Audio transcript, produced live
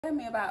Tell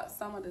me about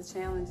some of the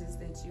challenges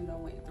that you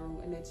done went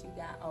through and that you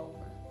got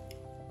over.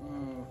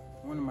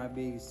 One of my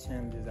biggest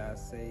challenges, I'd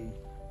say,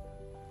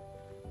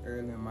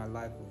 early in my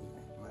life was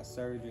my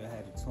surgery. I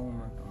had a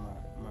tumor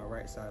on my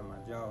right side of my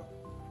jaw.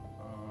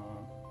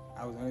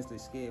 I was honestly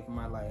scared for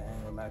my life. I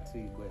ain't gonna lie to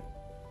you, but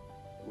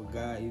with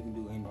God, you can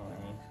do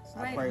anything. So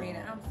Wait a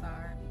minute, I'm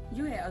sorry.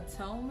 You had a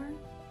tumor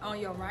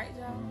on your right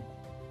jaw?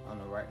 On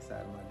the right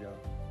side of my jaw.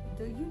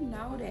 Do you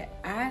know that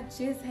I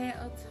just had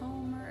a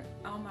tumor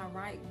on my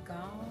right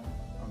gum?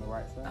 On the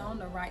right side? On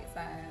the right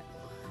side.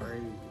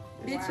 Crazy.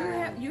 Did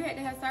you had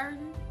to have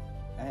surgery?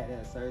 I had to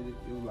have surgery.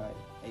 It was like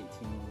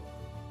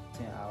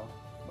 10 hours.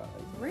 About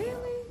 18 Really?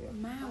 hours. Yeah.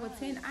 Mine was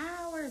 10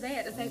 hours. They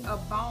had to take a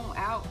bone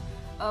out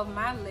of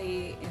my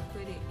leg and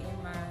put it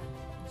in my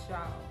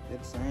jaw.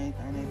 That's the same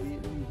thing they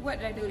did to me. What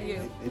did they do to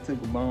you? They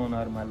took a bone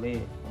out of my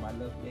leg, from my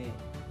left leg.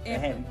 They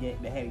had to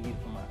get it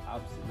from my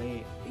opposite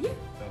leg. Yeah.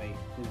 So they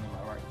put it in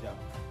my right jaw.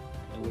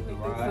 And with the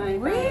Same rod. thing.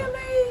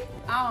 Really?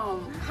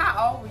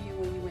 How old were you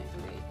when you went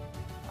through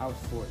that? I was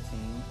 14.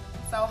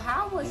 So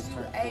how was Just you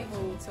turned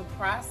able to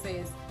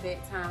process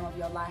that time of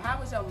your life? How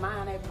was your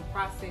mind able to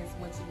process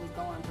what you was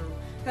going through?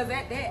 Because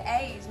at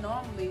that age,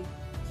 normally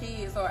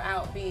kids are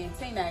out being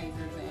teenagers,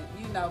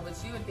 and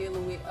but you're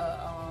dealing with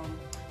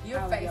you're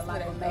faced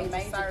with a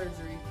major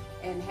surgery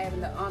and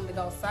having to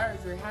undergo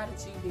surgery. How did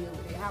you deal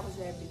with it? How was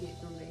you able to get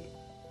through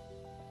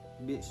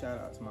that? Big shout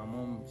out to my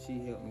mom.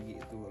 She helped me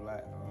get through a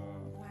lot.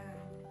 Wow.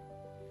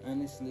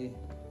 Honestly,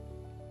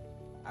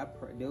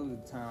 there was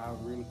a time I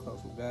was really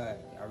close with God.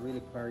 I really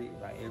prayed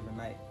like every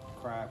night,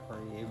 cried,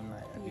 prayed every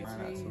night. I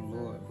cried out to the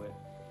Lord, but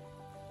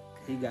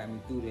He got me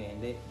through that,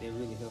 and that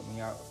really helped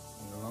me out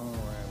in the long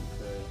run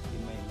because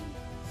it made me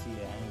see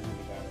that I ain't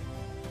really gotta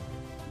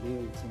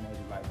live a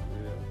teenage life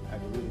for real. I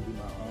can really be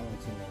my own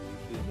teenager.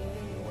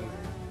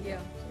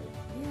 Yeah.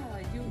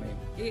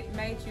 It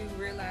made you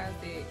realize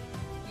that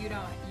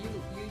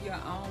you're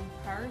your own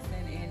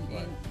person,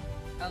 and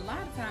a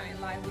lot of time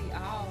in life we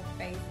all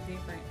face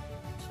different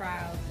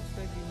trials and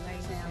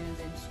tribulations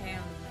and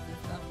challenges and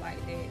stuff like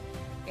that,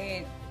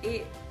 and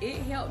it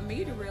helped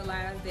me to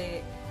realize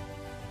that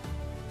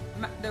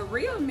the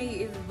real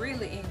me is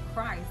really in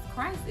Christ.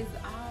 Christ is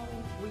all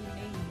we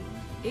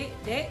need.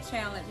 That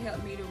challenge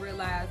helped me to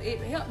realize, it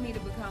helped me to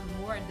become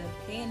more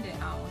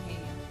dependent on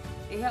Him.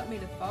 It helped me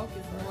to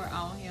focus more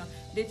on Him.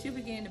 Did you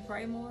begin to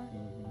pray more?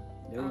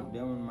 That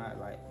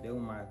was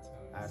my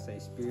I say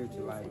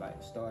spiritual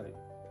life started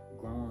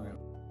growing.